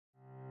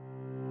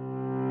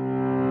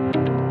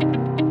Welcome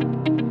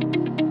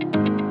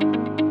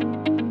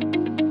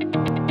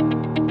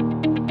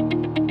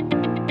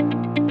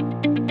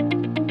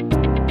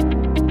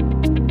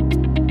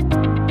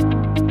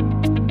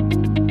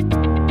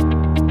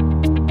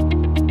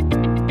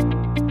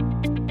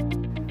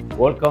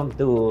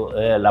to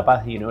La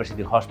Paz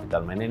University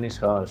Hospital. My name is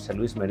José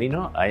Luis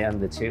Merino. I am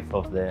the chief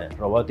of the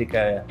Robotic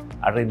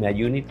Arrhythmia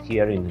unit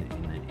here in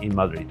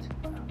Madrid.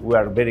 We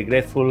are very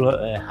grateful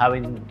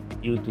having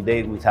you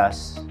today with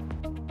us.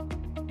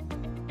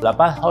 La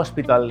Paz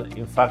Hospital,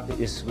 in fact,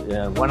 is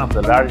one of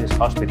the largest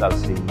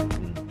hospitals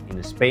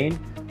in Spain,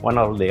 one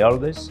of the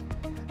oldest,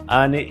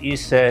 and it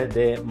is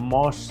the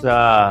most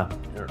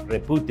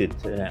reputed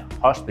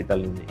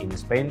hospital in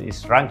Spain.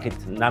 It's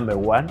ranked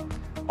 #1.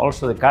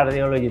 Also, the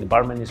cardiology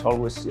department is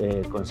always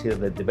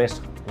considered the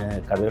best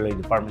cardiology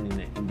department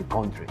in the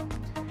country.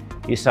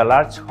 It's a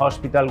large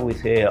hospital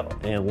with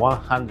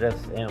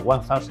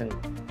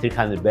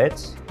 1,300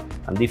 beds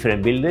and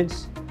different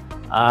buildings,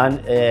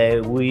 and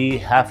we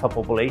have a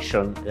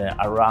population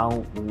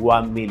around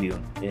 1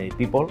 million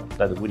people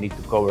that we need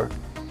to cover.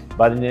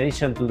 But in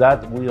addition to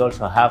that, we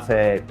also have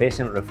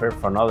patients referred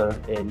from other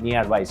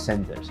nearby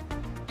centers.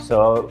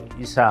 So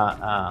it's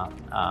a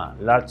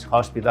large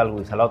hospital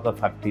with a lot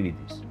of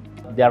activities.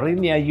 The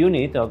Arrhythmia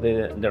unit of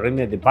the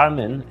Arrhythmia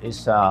department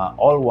is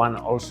old one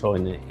also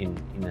in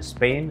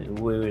Spain.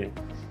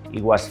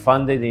 It was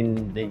founded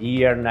in the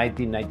year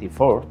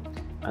 1994,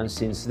 and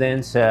since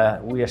then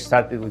we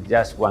started with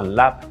just one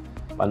lab,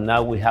 but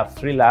now we have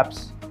 3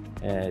 labs,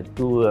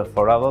 2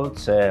 for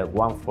adults,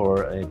 1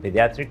 for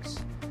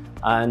pediatrics,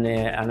 and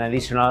an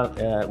additional,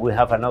 we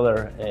have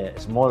another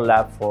small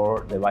lab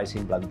for device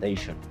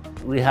implantation.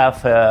 We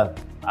have at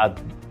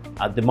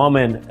the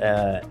moment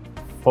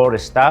 4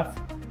 staff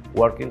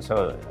working,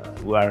 so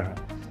we are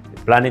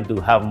planning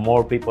to have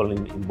more people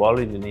involved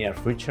in the near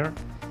future.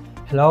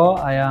 Hello,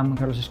 I am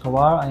Carlos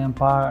Escobar. I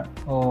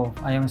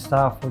am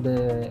staff of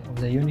the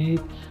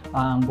unit,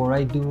 and what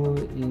I do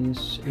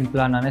is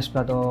implant and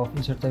explant of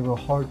insertable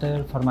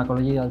halter,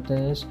 pharmacological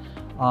tests,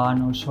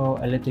 and also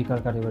electrical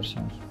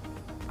cardioversions.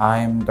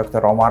 I'm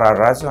Dr. Omar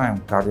Arrazo.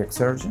 I'm cardiac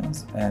surgeon,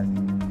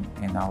 and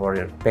in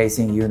our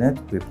pacing unit,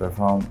 we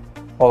perform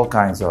all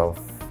kinds of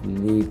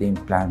lead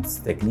implants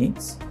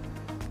techniques,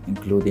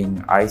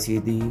 including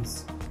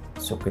ICDs,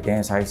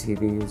 subcutaneous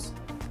ICDs,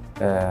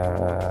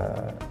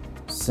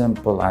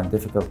 simple and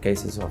difficult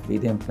cases of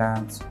lead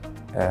implants,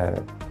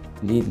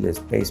 leadless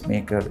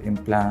pacemaker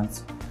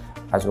implants,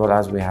 as well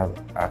as we have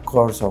a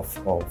course of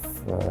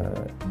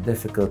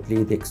difficult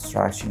lead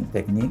extraction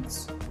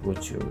techniques,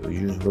 which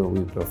usually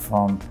we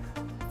perform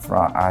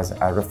as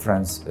a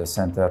reference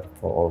center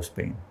for all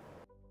Spain.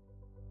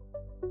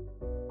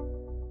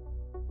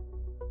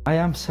 I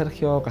am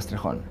Sergio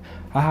Castrejon.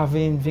 I have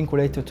been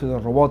vinculated to the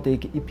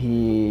robotic EP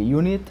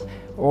unit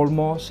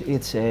almost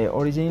its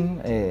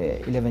origin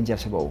 11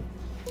 years ago.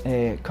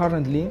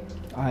 Currently,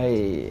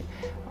 I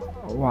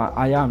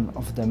am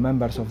of the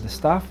members of the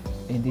staff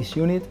in this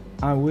unit,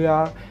 and we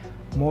are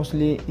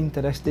mostly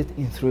interested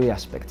in 3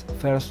 aspects.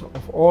 First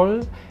of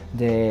all,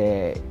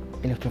 the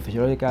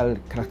electrophysiological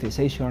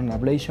characterization and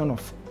ablation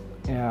of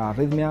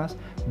arrhythmias,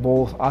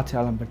 both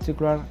atrial and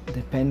ventricular,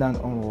 dependent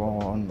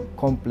on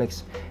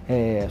complex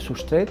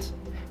substrates.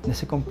 The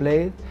second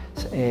place,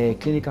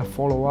 clinical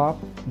follow-up,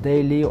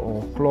 daily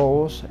or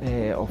close,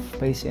 of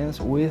patients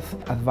with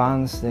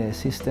advanced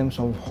systems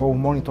of home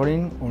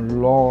monitoring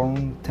on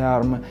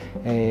long-term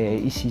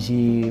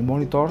ECG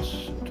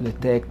monitors to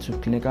detect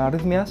subclinical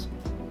arrhythmias.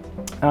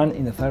 And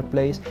in the third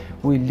place,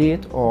 we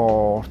lead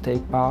or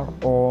take part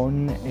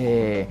on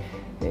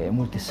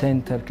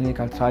multicentre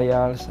clinical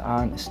trials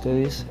and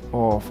studies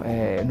of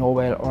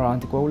novel oral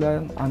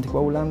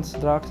anticoagulants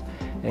drugs,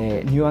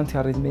 new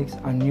antiarrhythmics,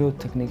 and new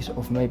techniques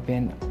of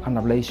mapping and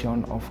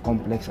ablation of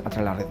complex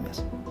atrial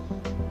arrhythmias.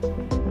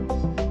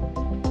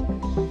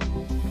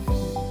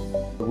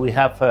 We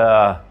have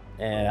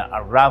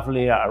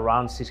roughly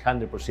around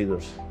 600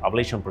 procedures,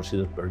 ablation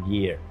procedures per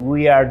year.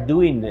 We are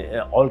doing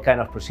all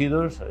kinds of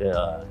procedures,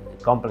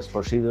 complex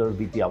procedures,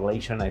 VT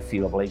ablation,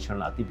 IFib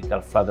ablation,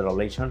 atypical flutter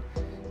ablation.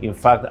 In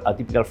fact,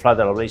 atypical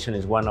flutter ablation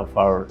is one of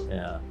our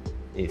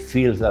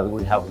fields that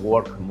we have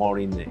worked more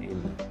in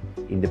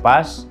the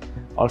past.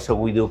 Also,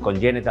 we do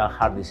congenital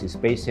heart disease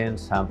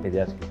patients and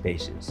pediatric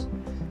patients.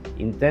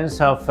 In terms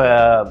of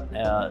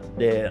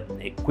the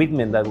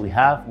equipment that we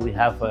have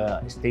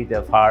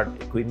state-of-the-art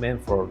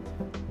equipment for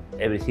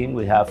everything.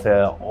 We have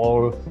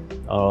all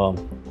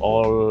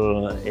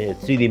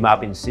 3D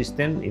mapping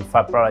system. In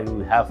fact, probably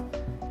we have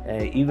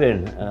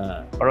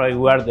probably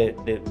we are the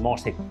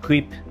most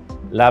equipped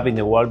lab in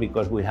the world,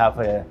 because we have,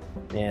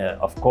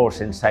 of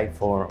course, inside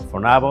for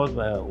Abbott,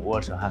 we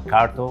also have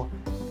Carto,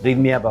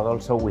 Arrhythmia, but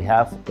also we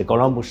have the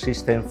Columbus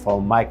system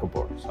for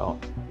Microport. So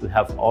we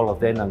have all of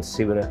them and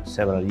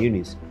several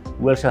units.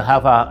 We also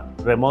have a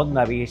remote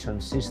navigation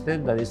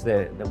system that is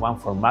the one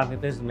for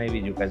magnetists. Maybe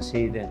you can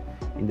see it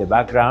in the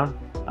background,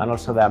 and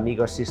also the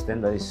Amigo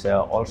system that is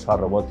also a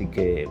robotic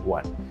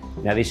one.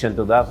 In addition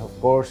to that, of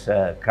course,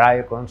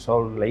 cryo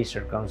console,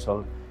 laser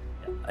console,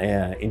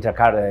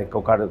 intracardiac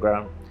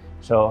echocardiogram.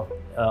 So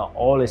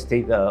all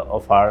state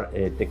of our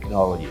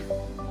technology.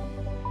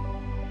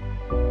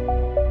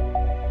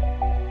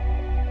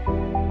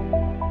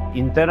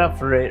 In terms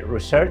of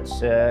research,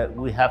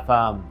 we have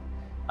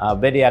a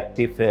very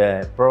active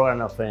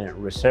program of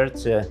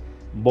research,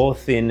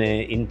 both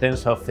in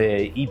terms of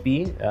EP.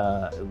 We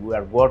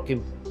are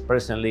working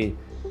presently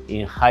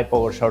in high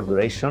power short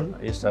duration,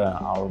 is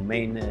our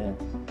main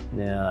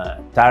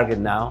target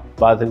now,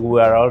 but we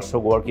are also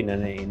working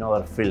in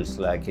other fields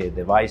like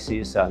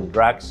devices and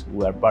drugs.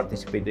 We are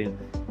participating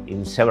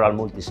in several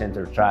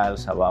multicentre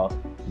trials about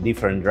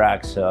different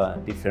drugs,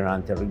 different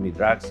anti-arrhythmic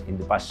drugs, in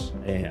the past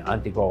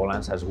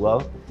anticoagulants as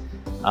well.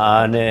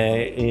 And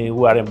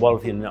we are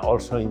involved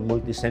also in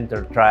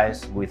multicentre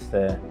trials with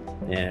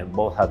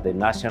both at the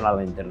national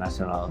and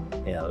international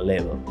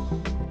level.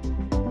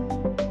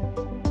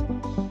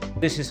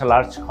 This is a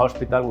large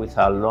hospital with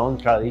a long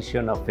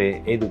tradition of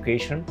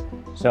education,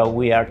 so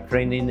we are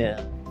training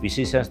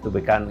physicians to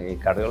become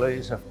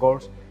cardiologists, of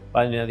course,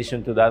 but in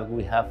addition to that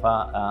we have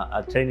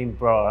a training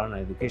program,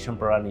 education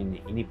program in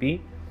EP,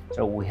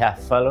 so we have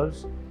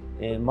fellows,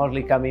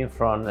 mostly coming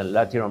from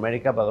Latin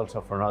America, but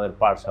also from other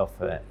parts of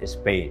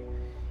Spain.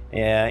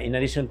 In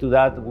addition to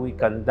that, we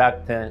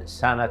conduct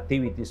some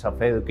activities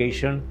of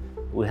education.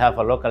 We have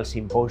a local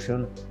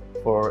symposium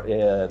for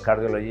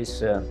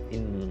cardiologists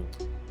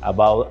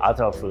about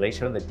atrial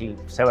fibrillation,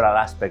 several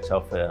aspects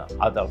of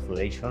atrial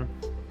fibrillation,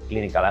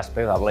 clinical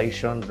aspects,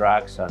 ablation,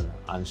 drugs,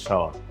 and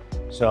so on.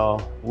 So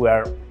we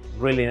are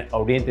really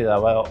oriented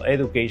about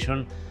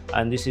education,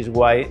 and this is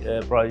why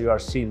probably you are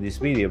seeing this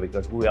video,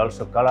 because we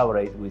also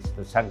collaborate with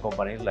some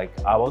companies like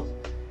Abbott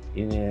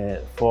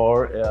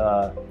for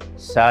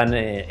some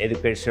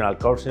educational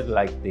courses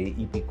like the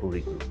EP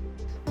curriculum.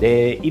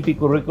 The EP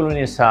curriculum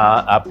is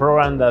a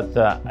program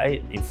that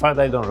in fact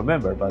I don't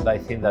remember, but I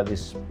think that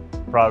is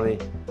probably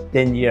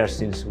 10 years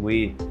since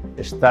we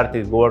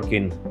started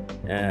working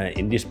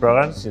in this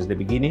program, since the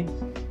beginning.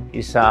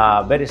 It's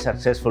a very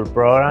successful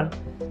program,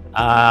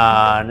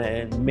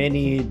 and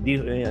many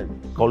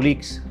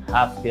colleagues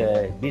have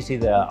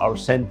visited our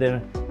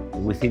center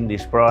within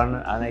this program,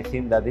 and I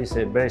think that is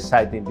very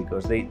exciting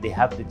because they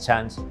have the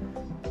chance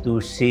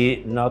to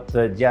see not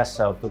just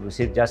to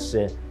receive just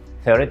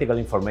theoretical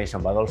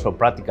information, but also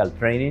practical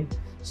training,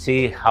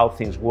 see how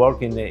things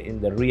work in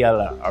the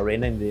real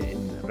arena,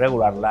 in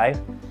regular life,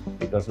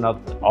 because not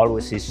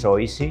always is so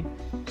easy.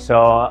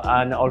 So,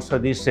 and also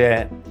this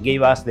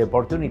gave us the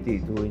opportunity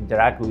to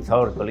interact with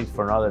our colleagues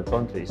from other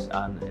countries,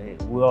 and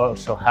we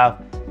also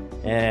have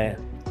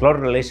close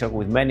relations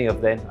with many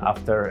of them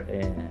after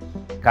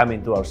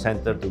coming to our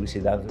center to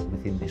visit us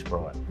within this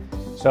program.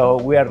 So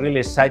we are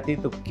really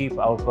excited to keep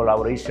our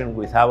collaboration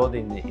with Abbott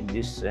in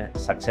this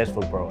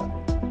successful program.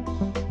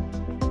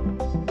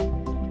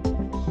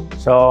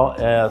 So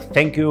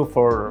thank you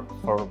for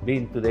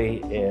being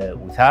today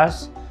with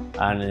us,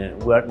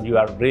 and you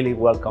are really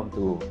welcome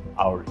to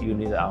our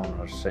unit and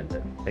our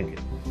center. Thank you.